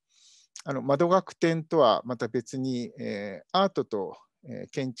て、窓枠展とはまた別にアートと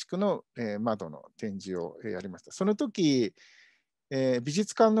建築の窓の展示をやりました。その時美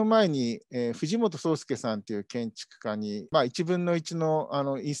術館の前に藤本壮介さんという建築家に1分の1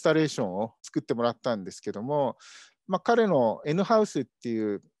のインスタレーションを作ってもらったんですけども、彼の N ハウスって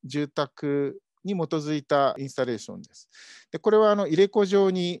いう住宅に基づいたインスタレーションです。でこれは入れ子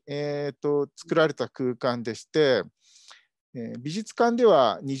状に作られた空間でして、美術館で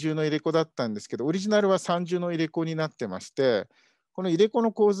は二重の入れ子だったんですけど、オリジナルは三重の入れ子になってまして、この入れ子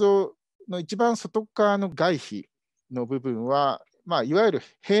の構造の一番外側の外壁の部分は、いわゆる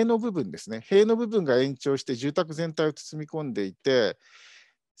塀の部分ですね。塀の部分が延長して住宅全体を包み込んでいて、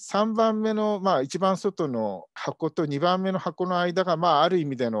3番目の、一番外の箱と2番目の箱の間が、ある意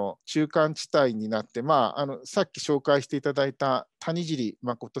味での中間地帯になって、さっき紹介していただいた谷尻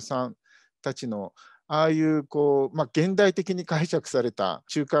誠さんたちのああいう現代的に解釈された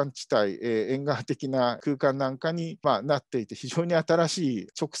中間地帯、縁側的な空間なんかに、なっていて、非常に新しい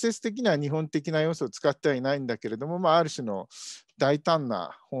直接的な日本的な要素を使ってはいないんだけれども、ある種の大胆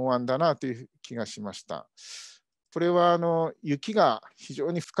な本案だなという気がしました。これは雪が非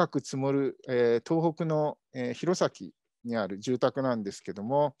常に深く積もる、東北の、弘前にある住宅なんですけど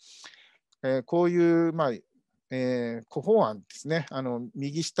も、こういう広報案ですね、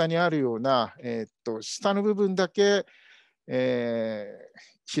右下にあるような、下の部分だけ、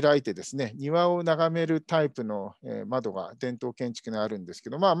開いてですね、庭を眺めるタイプの、窓が伝統建築にあるんですけ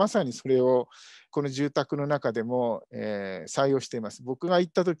ど、まさにそれをこの住宅の中でも、採用しています。僕が行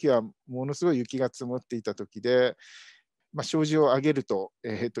った時はものすごい雪が積もっていた時で、障子を上げると、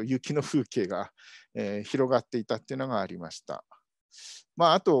雪の風景が、広がっていたっていうのがありました。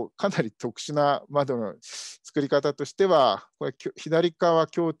あとかなり特殊な窓の作り方としては、これ左側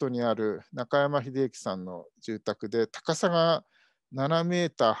京都にある中山秀之さんの住宅で、高さが7メー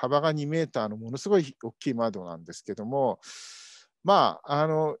ター、幅が2メーターのものすごい大きい窓なんですけども、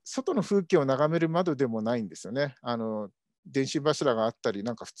外の風景を眺める窓でもないんですよね。電信柱があったり、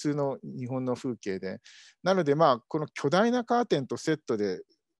なんか普通の日本の風景で。なので、この巨大なカーテンとセットで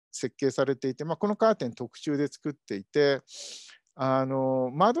設計されていて、このカーテン特注で作っていて、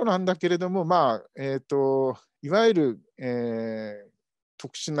窓なんだけれども、いわゆる、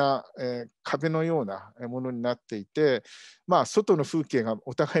特殊な、壁のようなものになっていて、外の風景が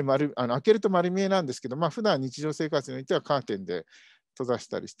お互い開けると丸見えなんですけど、普段日常生活においてはカーテンで閉ざし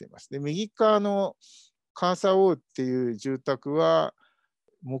たりしています。で、右側のカーサオーっていう住宅は、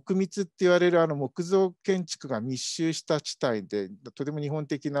木密って言われる木造建築が密集した地帯で、とても日本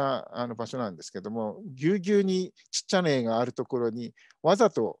的な場所なんですけども、ぎゅうぎゅうにちっちゃな家があるところにわ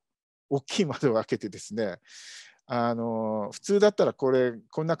ざと大きい窓を開けてですね、普通だったらこ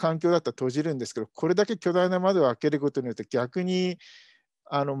んな環境だったら閉じるんですけど、これだけ巨大な窓を開けることによって逆に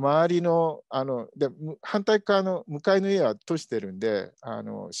周りので反対側の向かいの家は閉じてるんで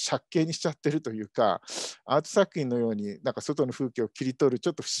借景にしちゃってるというか、アート作品のようになんか外の風景を切り取るち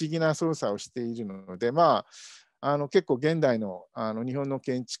ょっと不思議な操作をしているので、結構現代の日本の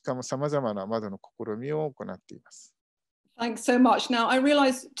建築家もさまざまな窓の試みを行っています。Thanks so much. Now, I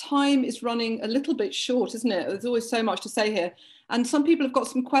realize time is running a little bit short, isn't it? There's always so much to say here. And some people have got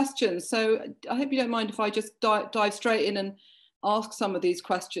some questions. So I hope you don't mind if I just dive straight in and ask some of these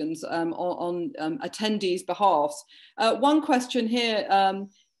questions on attendees' behalfs. One question here,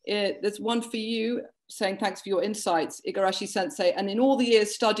 there's one for you saying thanks for your insights, Igarashi Sensei. And in all the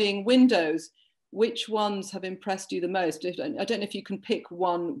years studying windows, which ones have impressed you the most? I don't know if you can pick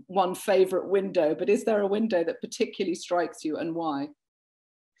one favorite window, but is there a window that particularly strikes you and why?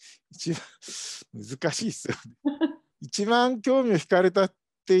 難しいですよね。一番興味を惹かれたっ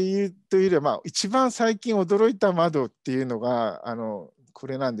ていうというよりは、一番最近驚いた窓っていうのがこ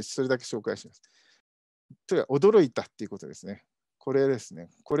れなんです。それだけ紹介します。というか驚いたっていうことですね。これですね。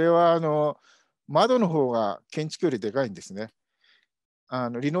これは窓の方が建築よりでかいんですね。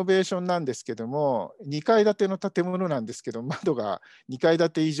リノベーションなんですけども、2階建ての建物なんですけど、窓が2階建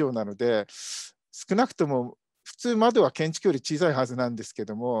て以上なので、少なくとも普通窓は建築より小さいはずなんですけ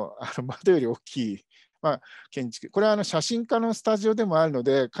ども、窓より大きい、建築。これは写真家のスタジオでもあるの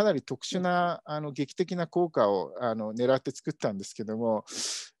で、かなり特殊な劇的な効果を狙って作ったんですけども、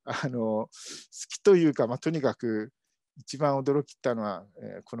好きというか、とにかく一番驚きたのは、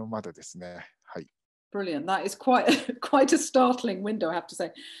この窓ですね。はい。Brilliant. That is quite quite a startling window, I have to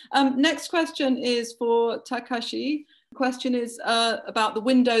say. Next question is for Takashi. The question is about the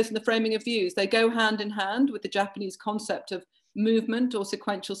windows and the framing of views. They go hand in hand with the Japanese concept of movement or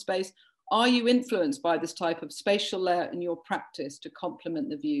sequential space. Are you influenced by this type of spatial layer in your practice to complement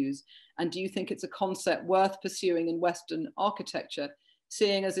the views? And do you think it's a concept worth pursuing in Western architecture,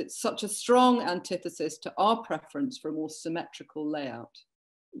 seeing as it's such a strong antithesis to our preference for a more symmetrical layout?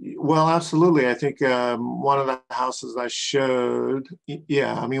 Well, absolutely. I think one of the houses I showed,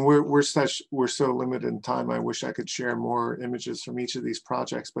 yeah, I mean, we're so limited in time. I wish I could share more images from each of these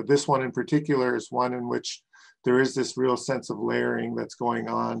projects, but this one in particular is one in which there is this real sense of layering that's going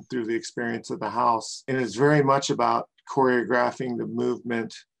on through the experience of the house. And it's very much about choreographing the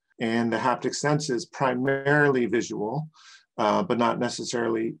movement and the haptic senses, primarily visual, but not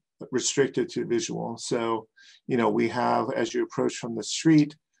necessarily restricted to visual. So, we have, as you approach from the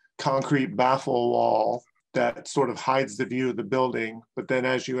street, concrete baffle wall that sort of hides the view of the building. But then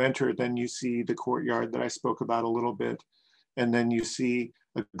as you enter, then you see the courtyard that I spoke about a little bit. And then you see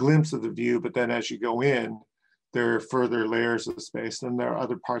a glimpse of the view. But then as you go in, there are further layers of space. And there are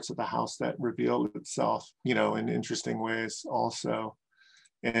other parts of the house that reveal itself, in interesting ways also.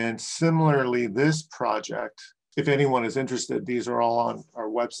 And similarly, this project, if anyone is interested, these are all on our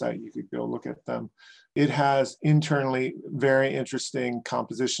website. You could go look at them. It has internally very interesting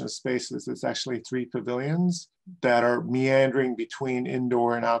composition of spaces. It's actually 3 pavilions that are meandering between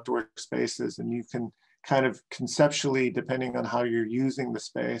indoor and outdoor spaces. And you can kind of conceptually, depending on how you're using the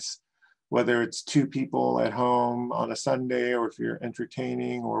space, whether it's 2 people at home on a Sunday, or if you're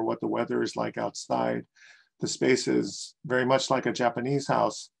entertaining, or what the weather is like outside, the space is very much like a Japanese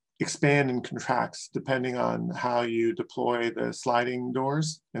house, expand and contracts depending on how you deploy the sliding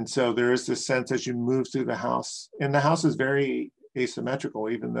doors. And so there is this sense as you move through the house, and the house is very asymmetrical,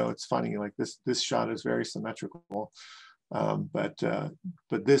 even though it's funny, like this shot is very symmetrical. But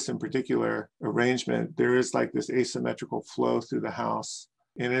this in particular arrangement, there is like this asymmetrical flow through the house.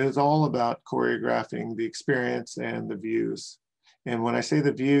 And it is all about choreographing the experience and the views. And when I say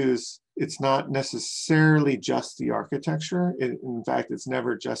the views, it's not necessarily just the architecture. In fact, it's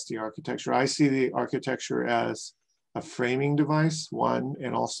never just the architecture. I see the architecture as a framing device, one,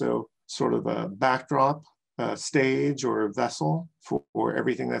 and also sort of a backdrop, a stage or a vessel for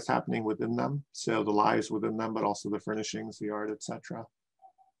everything that's happening within them. So the lives within them, but also the furnishings, the art, etc.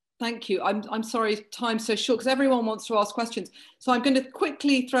 Thank you. I'm sorry, time's so short because everyone wants to ask questions. So I'm going to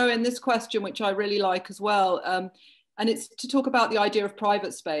quickly throw in this question, which I really like as well. And it's to talk about the idea of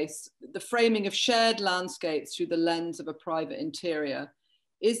private space, the framing of shared landscapes through the lens of a private interior.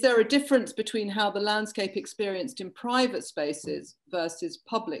 Is there a difference between how the landscape experienced in private spaces versus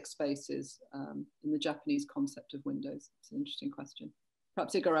public spaces in the Japanese concept of windows? It's an interesting question.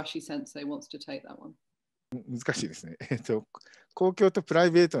 Perhaps Igarashi sensei wants to take that one. 難しいですね。公共とプラ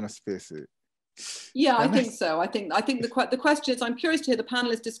イベートなスペース。Yeah, I think so. I think the question is, I'm curious to hear the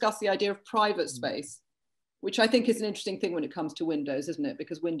panelists discuss the idea of private space, which I think is an interesting thing when it comes to windows, isn't it?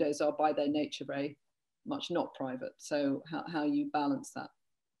 Because windows are by their nature very much not private. So how you balance that?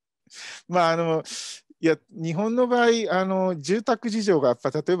 いや、日本の場合、住宅事情がやっぱ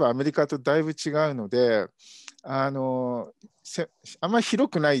例えばアメリカとだいぶ違うので、あんまり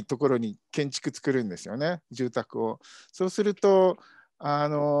広くないところに建築作るんですよね、住宅を。そうすると開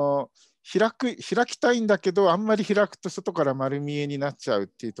きたいんだけど、あんまり開くと外から丸見えになっちゃうっ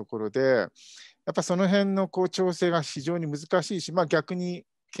ていうところで、やっぱその辺の調整が非常に難しいし、逆に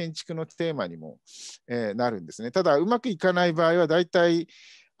建築のテーマにも、なるんですね。ただうまくいかない場合はだいたい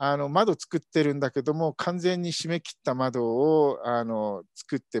窓作ってるんだけども、完全に閉め切った窓を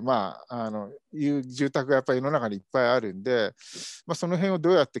作って、いう住宅がやっぱり世の中にいっぱいあるんで、その辺をど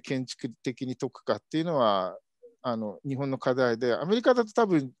うやって建築的に解くかっていうのは日本の課題で、アメリカだと多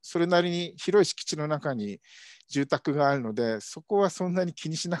分それなりに広い敷地の中に住宅があるので、そこはそんなに気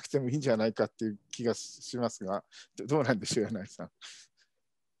にしなくてもいいんじゃないかっていう気がしますが、どうなんでしょう、柳井さん。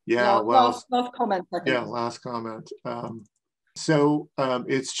Yeah, well, last comment. Yeah, last comment. So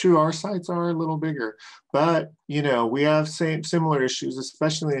it's true, our sites are a little bigger, but we have similar issues,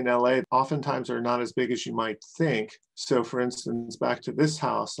 especially in LA. Oftentimes are not as big as you might think. So for instance, back to this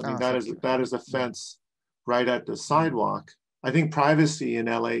house, I mean, that is a fence right at the sidewalk. I think privacy in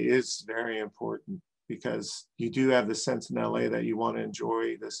LA is very important, because you do have the sense in LA that you want to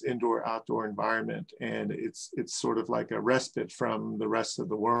enjoy this indoor-outdoor environment, and it's sort of like a respite from the rest of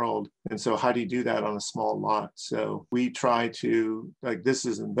the world. And so how do you do that on a small lot? So we try to, like, this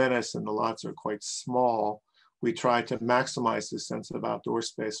is in Venice and the lots are quite small. we try to maximize this sense of outdoor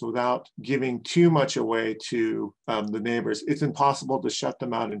space without giving too much away to the neighbors. It's impossible to shut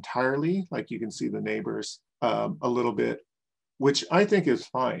them out entirely. Like you can see the neighbors a little bit, which I think is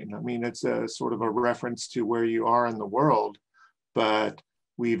fine. I mean, it's a sort of a reference to where you are in the world, but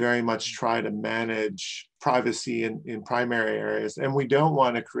we very much try to manage privacy in primary areas. And we don't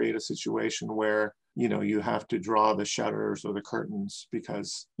want to create a situation where, you know, you have to draw the shutters or the curtains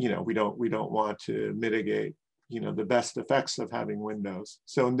because, you know, we don't want to mitigate, you know, the best effects of having windows.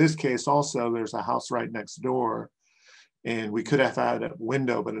 So in this case also, there's a house right next door and we could have had a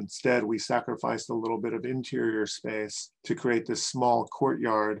window, but instead we sacrificed a little bit of interior space to create this small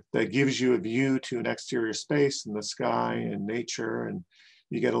courtyard that gives you a view to an exterior space and the sky and nature, and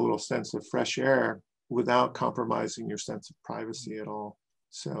you get a little sense of fresh air without compromising your sense of privacy at all.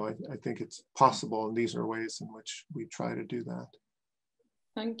 So I think it's possible, and these are ways in which we try to do that.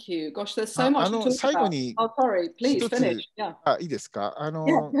 Thank you. Gosh, there's so much to talk about. 最後に Oh, sorry, please finish. Yeah. いいですか？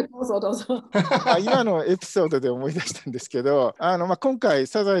どうぞどうぞ。今のエピソードで思い出したんですけど、今回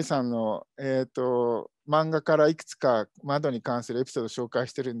サザエさんの漫画からいくつか窓に関するエピソードを紹介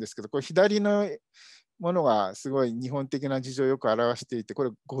してるんですけど、これ左のものがすごい日本的な事情をよく表していて、これ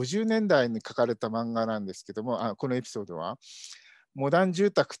50年代に書かれた漫画なんですけども、このエピソードはモダン住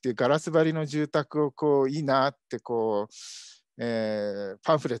宅っていうガラス張りの住宅をこういいなってこう、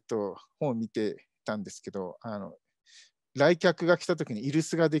パンフレット本を見てたんですけど、来客が来た時に居留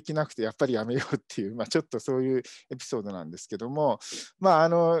守ができなくてやっぱりやめようっていう、ちょっとそういうエピソードなんですけども、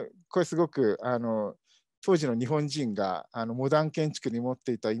これすごく当時の日本人がモダン建築に持っ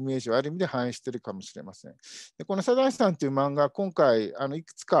ていたイメージをある意味で反映しているかもしれません。でこのサザエさんという漫画、今回い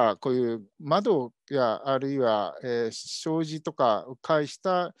くつかこういう窓やあるいは、障子とかを介し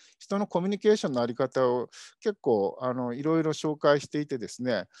た人のコミュニケーションの在り方を結構いろいろ紹介していてです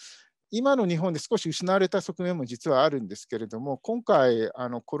ね、今の日本で少し失われた側面も実はあるんですけれども、今回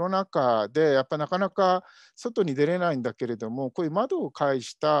コロナ禍でやっぱなかなか外に出れないんだけれども、こういう窓を介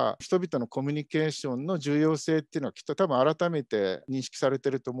した人々のコミュニケーションの重要性っていうのはきっと多分改めて認識されて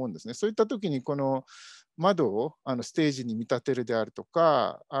ると思うんですね。そういった時にこの窓をステージに見立てるであると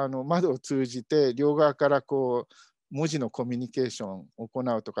か、窓を通じて両側からこう文字のコミュニケーションを行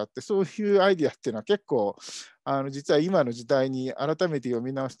うとかって、そういうアイディアっていうのは結構実は今の時代に改めて読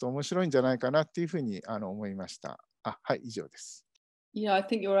み直すと面白いんじゃないかなっていうふうに思いました。はい、以上です。Yeah, I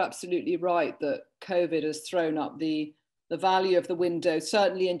think you're absolutely right that COVID has thrown up the value of the window.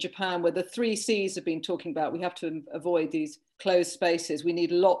 Certainly in Japan, where the 3 C's have been talking about, we have to avoid these closed spaces. We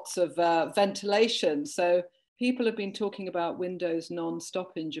need lots of ventilation. So people have been talking about windows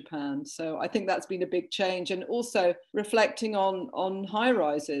non-stop in Japan. So I think that's been a big change. And also reflecting on high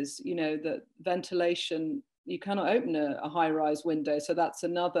rises, you know, that ventilation, you cannot open a high-rise window. So that's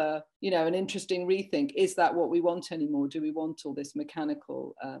another, you know, an interesting rethink. Is that what we want anymore? Do we want all this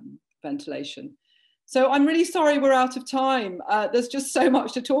mechanical ventilation? So I'm really sorry we're out of time. There's just so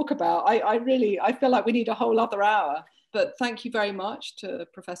much to talk about. I feel like we need a whole other hour. But thank you very much to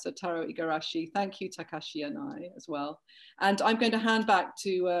Professor Tarō Igarashi. Thank you, Takashi Yanai, as well. And I'm going to hand back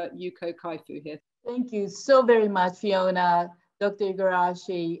to Yuko Kaifu here. Thank you so very much, Fiona, Dr.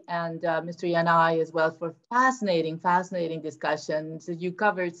 Igarashi, and Mr. Yanai as well for fascinating discussions. You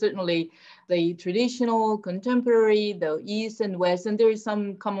covered certainly the traditional, contemporary, the East and West, and there is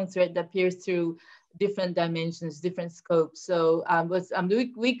some common thread that appears through different dimensions, different scopes. So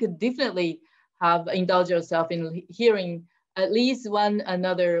we could definitely have indulged ourselves in hearing at least one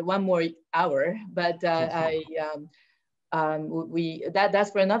more hour, but that's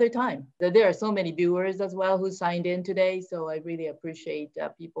for another time. There are so many viewers as well who signed in today, so I really appreciate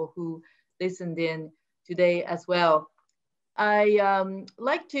people who listened in today as well. I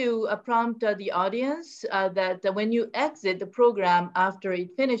like to prompt the audience that when you exit the program after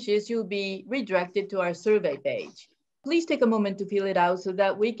it finishes, you'll be redirected to our survey page. Please take a moment to fill it out so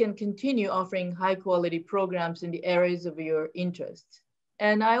that we can continue offering high quality programs in the areas of your interest.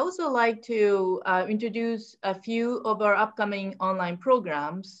 And I also like to introduce a few of our upcoming online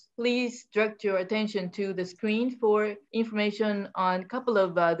programs. Please direct your attention to the screen for information on a couple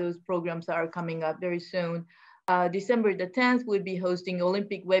of those programs that are coming up very soon. December the 10th, we'll be hosting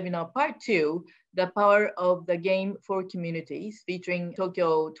Olympic Webinar Part 2, The Power of the Game for Communities, featuring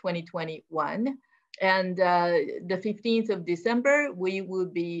Tokyo 2021. And the 15th of December, we will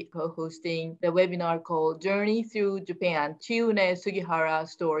be hosting the webinar called Journey Through Japan, Chiune Sugihara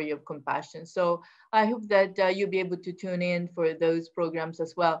Story of Compassion. So I hope that you'll be able to tune in for those programs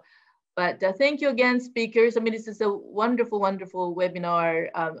as well. But thank you again, speakers. I mean, this is a wonderful, wonderful webinar.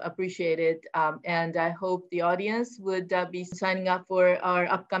 Appreciate it. And I hope the audience would be signing up for our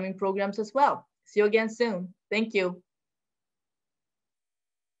upcoming programs as well. See you again soon. Thank you.